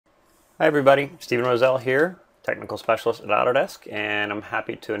Hi everybody, Stephen Roselle here, Technical Specialist at Autodesk, and I'm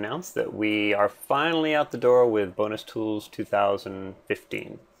happy to announce that we are finally out the door with BonusTools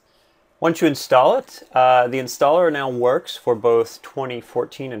 2015. Once you install it, the installer now works for both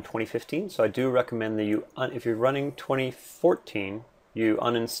 2014 and 2015, so I do recommend that if you're running 2014, you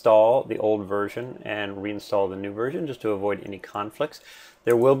uninstall the old version and reinstall the new version just to avoid any conflicts.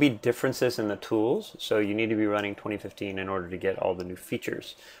 There will be differences in the tools, so you need to be running 2015 in order to get all the new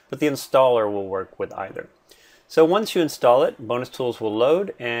features, but the installer will work with either. So once you install it, BonusTools will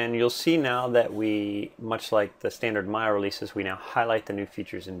load, and you'll see now that we, much like the standard Maya releases, we now highlight the new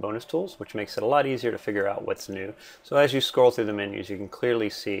features in BonusTools, which makes it a lot easier to figure out what's new. So as you scroll through the menus, you can clearly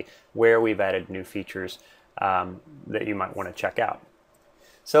see where we've added new features that you might want to check out.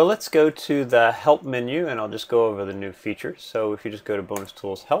 So let's go to the Help menu, and I'll just go over the new features. So if you just go to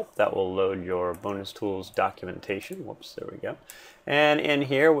BonusTools Help, that will load your BonusTools documentation. Whoops, there we go. And in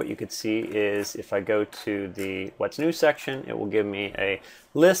here, what you could see is if I go to the What's New section, it will give me a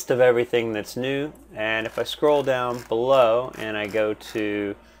list of everything that's new. And if I scroll down below and I go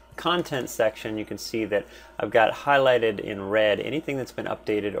to Content section, you can see that I've got highlighted in red anything that's been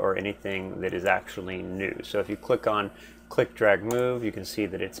updated or anything that is actually new. So if you click on Click, Drag, Move, you can see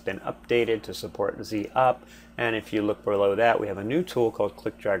that it's been updated to support Z up. And if you look below that, we have a new tool called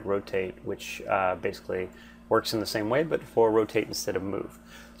Click, Drag, Rotate, which basically works in the same way, but for rotate instead of move.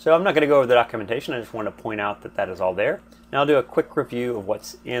 So I'm not going to go over the documentation, I just want to point out that that is all there. Now I'll do a quick review of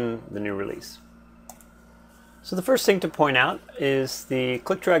what's in the new release. So the first thing to point out is the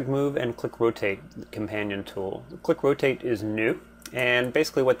Click, Drag, Move, and Click, Rotate companion tool. The Click, Rotate is new, and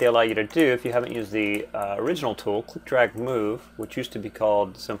basically what they allow you to do, if you haven't used the original tool, Click, Drag, Move, which used to be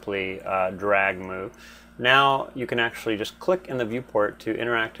called simply Drag, Move, now you can actually just click in the viewport to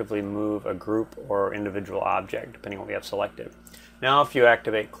interactively move a group or individual object, depending on what you have selected. Now if you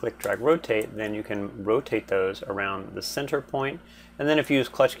activate Click, Drag, Rotate, then you can rotate those around the center point, and then if you use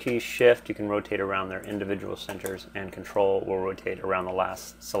clutch key Shift, you can rotate around their individual centers, and Control will rotate around the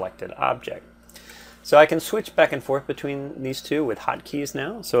last selected object. So I can switch back and forth between these two with hotkeys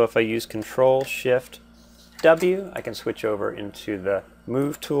now. So if I use Control Shift W, I can switch over into the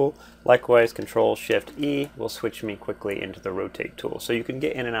Move tool. Likewise, Control Shift E will switch me quickly into the Rotate tool. So you can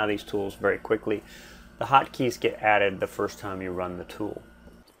get in and out of these tools very quickly. The hotkeys get added the first time you run the tool.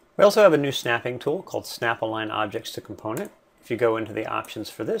 We also have a new snapping tool called Snap Align Objects to Component. If you go into the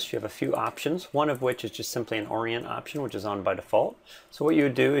options for this, you have a few options, one of which is just simply an orient option, which is on by default. So what you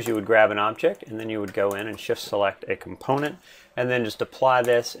would do is you would grab an object, and then you would go in and shift select a component, and then just apply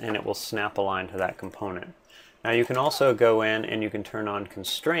this, and it will snap align to that component. Now you can also go in and you can turn on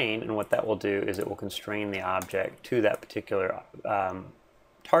constraint, and what that will do is it will constrain the object to that particular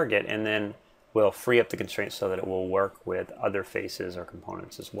target, and then will free up the constraint so that it will work with other faces or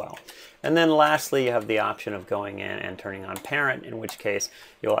components as well. And then lastly, you have the option of going in and turning on parent, in which case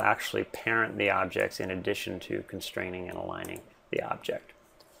you'll actually parent the objects in addition to constraining and aligning the object.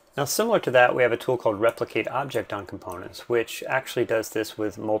 Now similar to that, we have a tool called Replicate Object on Components, which actually does this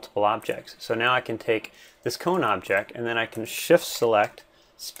with multiple objects. So now I can take this cone object and then I can shift select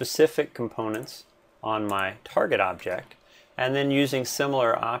specific components on my target object, and then using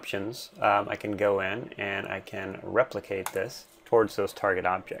similar options I can go in and I can replicate this towards those target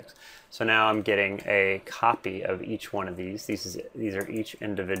objects. So now I'm getting a copy of each one of these. These are each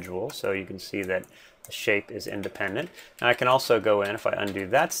individual, so you can see that the shape is independent. And I can also go in, if I undo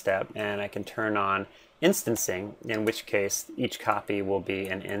that step, and I can turn on instancing, in which case each copy will be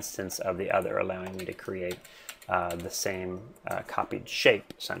an instance of the other, allowing me to create the same copied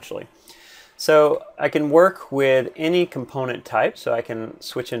shape, essentially. So I can work with any component type, so I can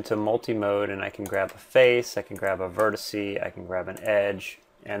switch into multi-mode and I can grab a face, I can grab a vertex, I can grab an edge,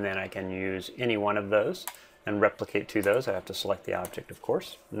 and then I can use any one of those and replicate to those. I have to select the object, of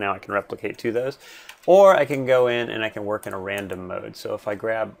course. Now I can replicate to those. Or I can go in and I can work in a random mode. So if I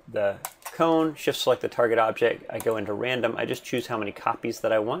grab the cone, shift select the target object, I go into random, I just choose how many copies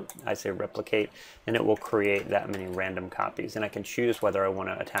that I want. I say replicate, and it will create that many random copies. And I can choose whether I want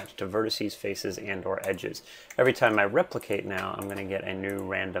to attach to vertices, faces, and or edges. Every time I replicate now, I'm going to get a new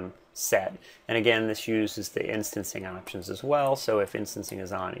random set. And again, this uses the instancing options as well. So if instancing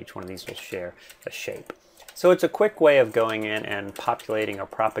is on, each one of these will share a shape. So it's a quick way of going in and populating or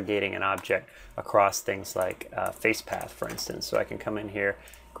propagating an object across things like face path, for instance. So I can come in here,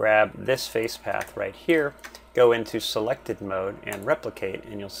 grab this face path right here, go into selected mode and replicate,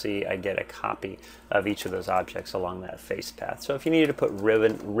 and you'll see I get a copy of each of those objects along that face path. So if you needed to put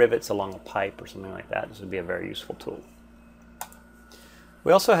rivets along a pipe or something like that, this would be a very useful tool.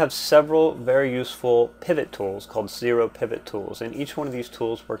 We also have several very useful pivot tools called zero pivot tools, and each one of these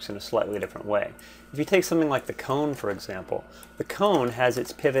tools works in a slightly different way. If you take something like the cone, for example, the cone has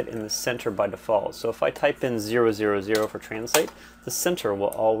its pivot in the center by default. So if I type in 000 for translate, the center will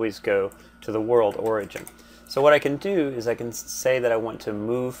always go to the world origin. So what I can do is I can say that I want to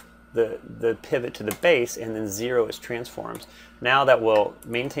move the pivot to the base, and then 0 is transforms. Now that will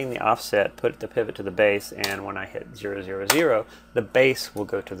maintain the offset, put the pivot to the base, and when I hit 000, the base will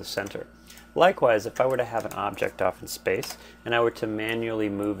go to the center. Likewise, if I were to have an object off in space and I were to manually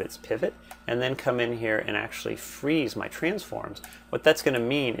move its pivot and then come in here and actually freeze my transforms, what that's going to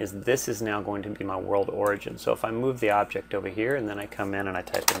mean is this is now going to be my world origin. So if I move the object over here and then I come in and I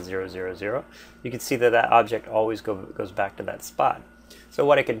type in 000, you can see that that object always goes back to that spot. So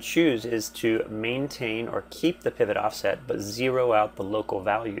what I can choose is to maintain or keep the pivot offset but zero out the local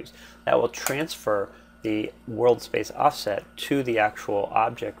values. That will transfer the world space offset to the actual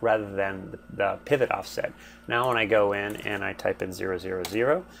object rather than the pivot offset. Now when I go in and I type in 000,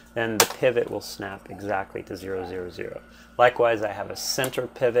 then the pivot will snap exactly to 000. Likewise, I have a center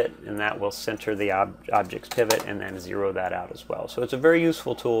pivot, and that will center the object's pivot and then zero that out as well. So it's a very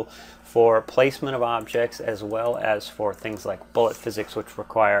useful tool for placement of objects as well as for things like bullet physics, which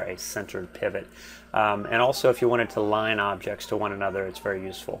require a centered pivot. And also if you wanted to line objects to one another, it's very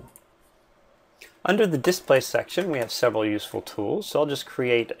useful. Under the display section, we have several useful tools. So I'll just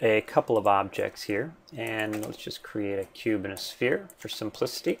create a couple of objects here, and let's just create a cube and a sphere for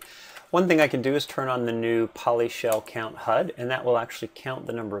simplicity. One thing I can do is turn on the new poly shell count HUD, and that will actually count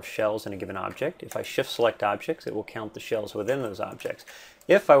the number of shells in a given object. If I shift select objects, it will count the shells within those objects.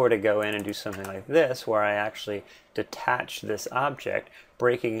 If I were to go in and do something like this, where I actually detach this object,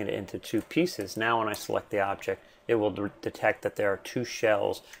 breaking it into two pieces, now when I select the object, it will detect that there are two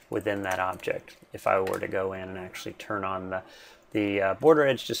shells within that object. If I were to go in and actually turn on the border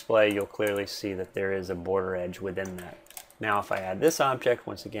edge display, you'll clearly see that there is a border edge within that. Now if I add this object,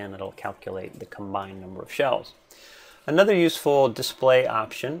 once again it'll calculate the combined number of shells. Another useful display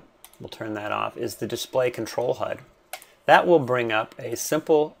option, we'll turn that off, is the display control HUD. That will bring up a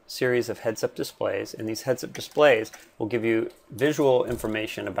simple series of heads-up displays, and these heads-up displays will give you visual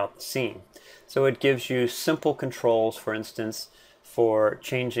information about the scene. So it gives you simple controls, for instance, for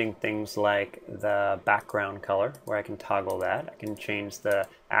changing things like the background color, where I can toggle that. I can change the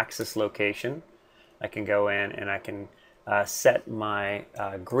axis location. I can go in and I can set my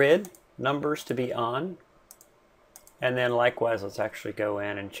grid numbers to be on. And then likewise, let's actually go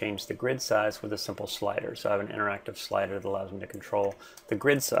in and change the grid size with a simple slider. So I have an interactive slider that allows me to control the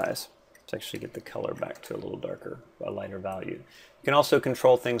grid size. Let's actually get the color back to a little darker, a lighter value. You can also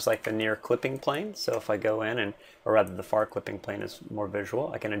control things like the near clipping plane. So if I go in, or rather the far clipping plane is more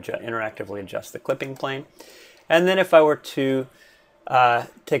visual, I can interactively adjust the clipping plane. And then if I were to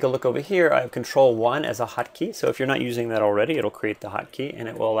take a look over here, I have Control 1 as a hotkey. So if you're not using that already, it'll create the hotkey, and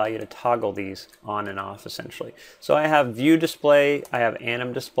it will allow you to toggle these on and off essentially. So I have View Display, I have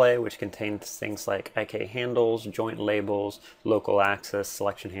Anim Display, which contains things like IK handles, joint labels, local access,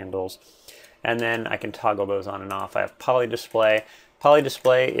 selection handles, and then I can toggle those on and off. I have Poly Display. Poly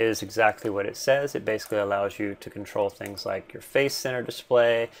Display is exactly what it says. It basically allows you to control things like your face center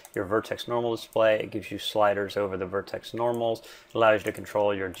display, your vertex normal display. It gives you sliders over the vertex normals. It allows you to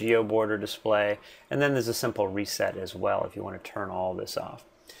control your geo border display. And then there's a simple reset as well if you want to turn all this off.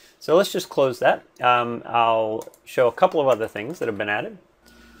 So let's just close that. I'll show a couple of other things that have been added.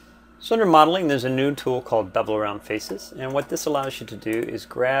 So under modeling, there's a new tool called Bevel Around Faces, and what this allows you to do is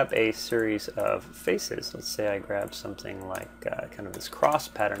grab a series of faces. Let's say I grab something like kind of this cross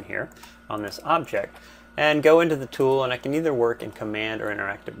pattern here on this object, and go into the tool, and I can either work in command or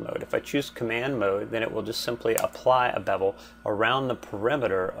interactive mode. If I choose command mode, then it will just simply apply a bevel around the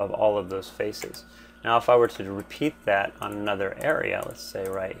perimeter of all of those faces. Now if I were to repeat that on another area, let's say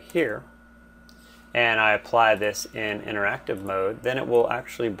right here, and I apply this in interactive mode, then it will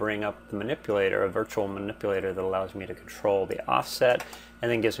actually bring up the manipulator, a virtual manipulator that allows me to control the offset, and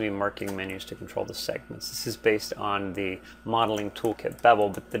then gives me marking menus to control the segments. This is based on the modeling toolkit bevel,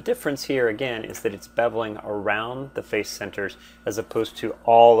 but the difference here again is that it's beveling around the face centers as opposed to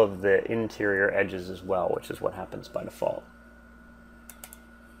all of the interior edges as well, which is what happens by default.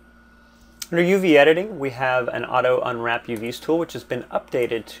 Under UV editing, we have an auto unwrap UVs tool, which has been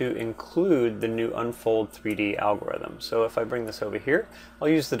updated to include the new unfold 3D algorithm. So if I bring this over here, I'll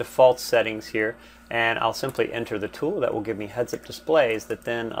use the default settings here, and I'll simply enter the tool that will give me heads-up displays that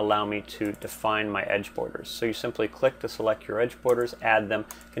then allow me to define my edge borders. So you simply click to select your edge borders, add them,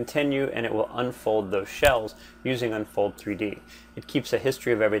 continue, and it will unfold those shells using Unfold 3D. It keeps a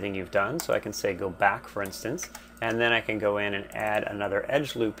history of everything you've done, so I can say go back, for instance, and then I can go in and add another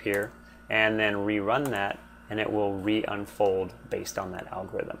edge loop here, and then rerun that, and it will re-unfold based on that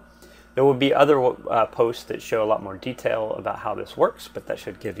algorithm. There will be other posts that show a lot more detail about how this works, but that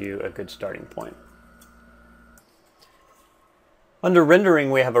should give you a good starting point. Under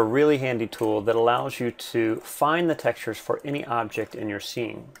rendering, we have a really handy tool that allows you to find the textures for any object in your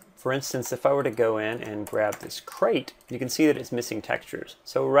scene. For instance, if I were to go in and grab this crate, you can see that it's missing textures.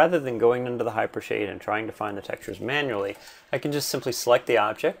 So rather than going into the hypershade and trying to find the textures manually, I can just simply select the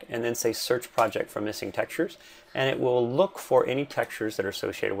object and then say search project for missing textures, and it will look for any textures that are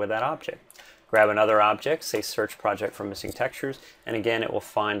associated with that object. Grab another object, say search project for missing textures, and again it will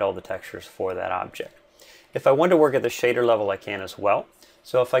find all the textures for that object. If I want to work at the shader level, I can as well.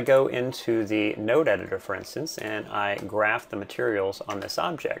 So if I go into the node editor, for instance, and I graph the materials on this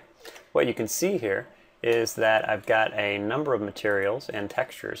object, what you can see here is that I've got a number of materials and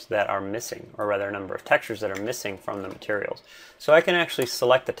textures that are missing, or rather a number of textures that are missing from the materials. So I can actually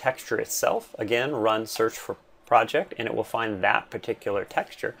select the texture itself, again, run search for project, and it will find that particular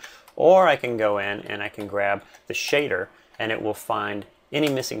texture. Or I can go in and I can grab the shader, and it will find any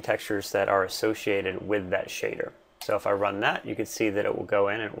missing textures that are associated with that shader. So if I run that, you can see that it will go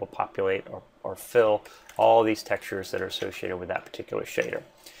in and it will populate or fill all these textures that are associated with that particular shader.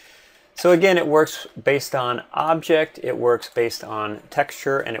 So again, it works based on object, it works based on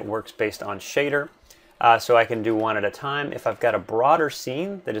texture, and it works based on shader. So I can do one at a time. If I've got a broader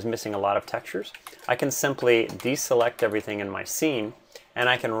scene that is missing a lot of textures, I can simply deselect everything in my scene, and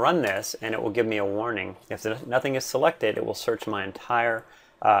I can run this and it will give me a warning. If nothing is selected, it will search my entire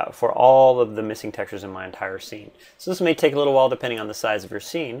for all of the missing textures in my entire scene. So this may take a little while depending on the size of your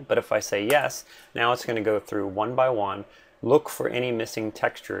scene, but if I say yes, now it's going to go through one by one, look for any missing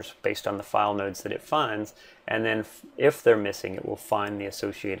textures based on the file nodes that it finds, and then if they're missing, it will find the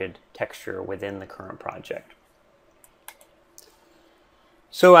associated texture within the current project.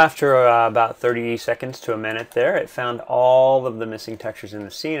 So after about 30 seconds to a minute there, it found all of the missing textures in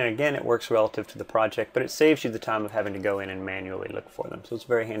the scene, and again, it works relative to the project, but it saves you the time of having to go in and manually look for them. So it's a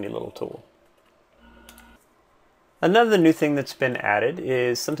very handy little tool. Another new thing that's been added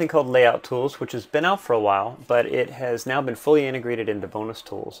is something called Layout Tools, which has been out for a while, but it has now been fully integrated into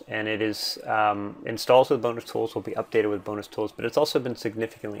BonusTools, and it is installs with BonusTools, will be updated with BonusTools, but it's also been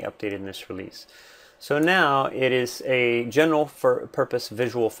significantly updated in this release. So now it is a general purpose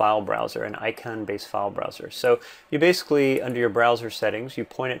visual file browser, an icon-based file browser. So you basically, under your browser settings, you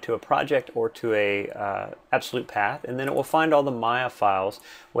point it to a project or to a absolute path, and then it will find all the Maya files,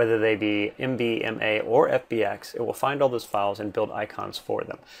 whether they be MB, MA, or FBX. It will find all those files and build icons for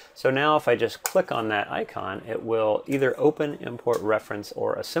them. So now if I just click on that icon, it will either open, import, reference,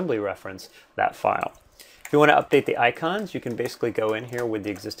 or assembly reference that file. If you want to update the icons, you can basically go in here with the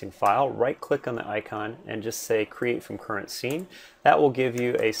existing file, right-click on the icon, and just say Create from Current Scene. That will give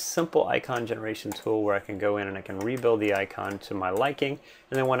you a simple icon generation tool where I can go in and I can rebuild the icon to my liking,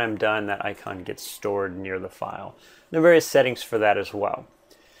 and then when I'm done, that icon gets stored near the file. There are various settings for that as well.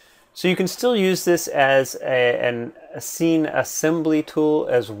 So you can still use this as a scene assembly tool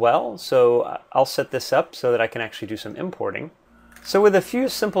as well. So I'll set this up so that I can actually do some importing. So with a few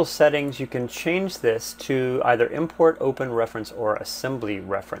simple settings, you can change this to either import, open, reference, or assembly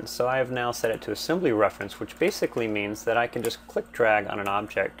reference. So I have now set it to assembly reference, which basically means that I can just click drag on an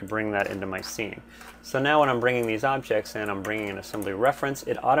object to bring that into my scene. So now when I'm bringing these objects in, I'm bringing an assembly reference,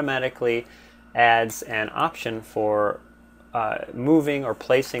 it automatically adds an option for moving or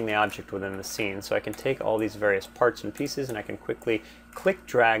placing the object within the scene. So I can take all these various parts and pieces and I can quickly click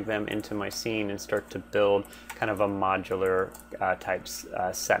drag them into my scene and start to build kind of a modular type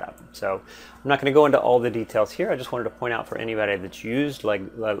setup. So I'm not going to go into all the details here. I just wanted to point out for anybody that's used like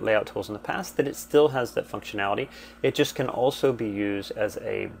layout tools in the past that it still has that functionality. It just can also be used as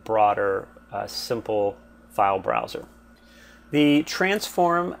a broader simple file browser. The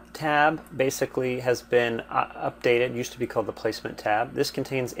transform tab basically has been updated. It used to be called the placement tab. This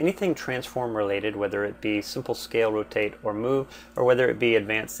contains anything transform related, whether it be simple scale, rotate, or move, or whether it be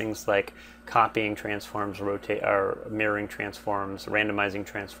advanced things like copying transforms, rotate, or mirroring transforms, randomizing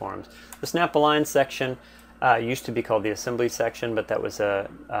transforms. The snap align section Used to be called the assembly section, but that was a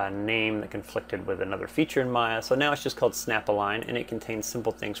name that conflicted with another feature in Maya. So now it's just called snap align, and it contains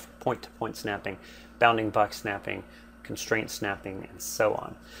simple things for point-to-point snapping, bounding box snapping, constraint snapping, and so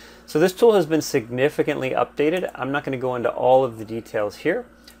on. So this tool has been significantly updated. I'm not going to go into all of the details here,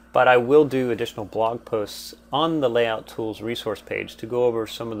 but I will do additional blog posts on the Layout Tools resource page to go over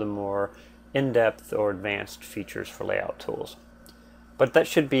some of the more in-depth or advanced features for layout tools. But that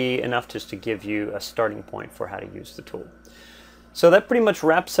should be enough just to give you a starting point for how to use the tool. So that pretty much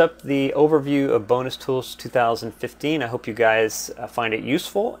wraps up the overview of BonusTools 2015. I hope you guys find it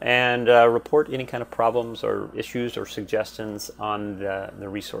useful, and report any kind of problems or issues or suggestions on the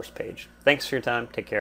resource page. Thanks for your time. Take care.